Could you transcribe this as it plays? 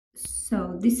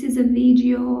So this is a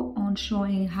video on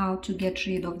showing how to get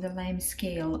rid of the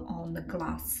limescale on the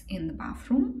glass in the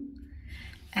bathroom,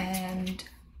 and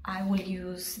I will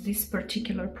use this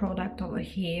particular product over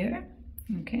here.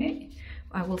 Okay,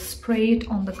 I will spray it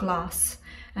on the glass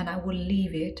and I will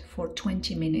leave it for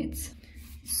 20 minutes.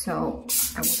 So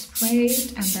I will spray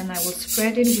it and then I will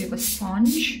spread it with a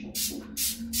sponge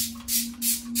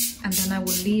and then I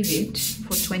will leave it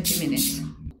for 20 minutes.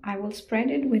 I will spread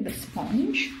it with a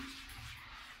sponge.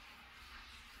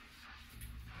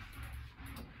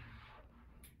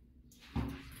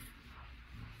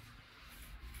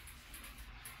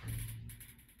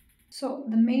 So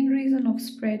the main reason of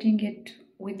spreading it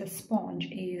with a sponge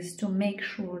is to make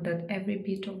sure that every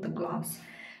bit of the glass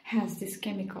has this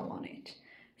chemical on it,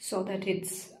 so that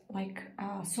it's like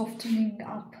softening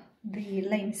up the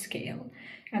limescale,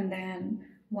 and then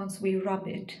once we rub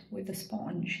it with a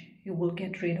sponge, you will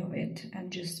get rid of it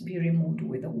and just be removed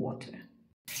with the water.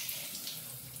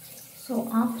 So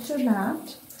after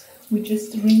that, we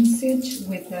just rinse it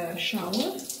with a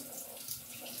shower.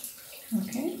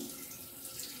 Okay.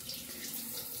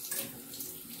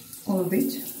 All of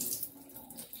it.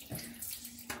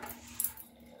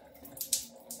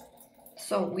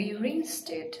 So we rinsed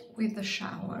it with the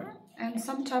shower, and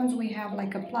sometimes we have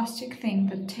like a plastic thing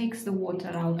that takes the water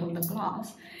out of the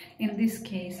glass. In this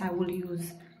case I will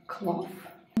use cloth.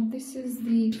 This is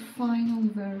the final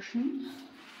version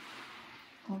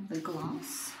of the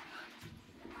glass,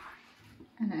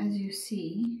 and as you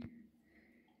see,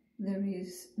 there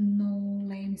is no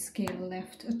limescale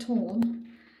left at all.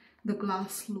 The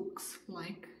glass looks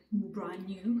like brand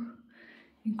new,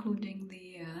 including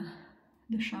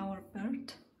the shower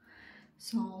part.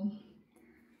 So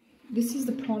this is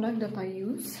the product that I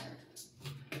use,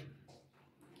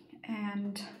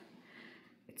 and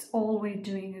it's always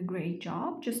doing a great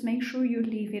job. Just make sure you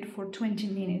leave it for 20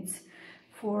 minutes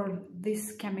for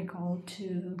this chemical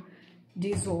to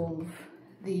dissolve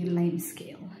the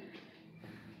limescale.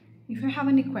 If you have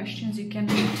any questions, you can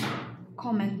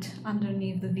comment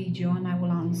underneath the video and I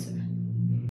will answer.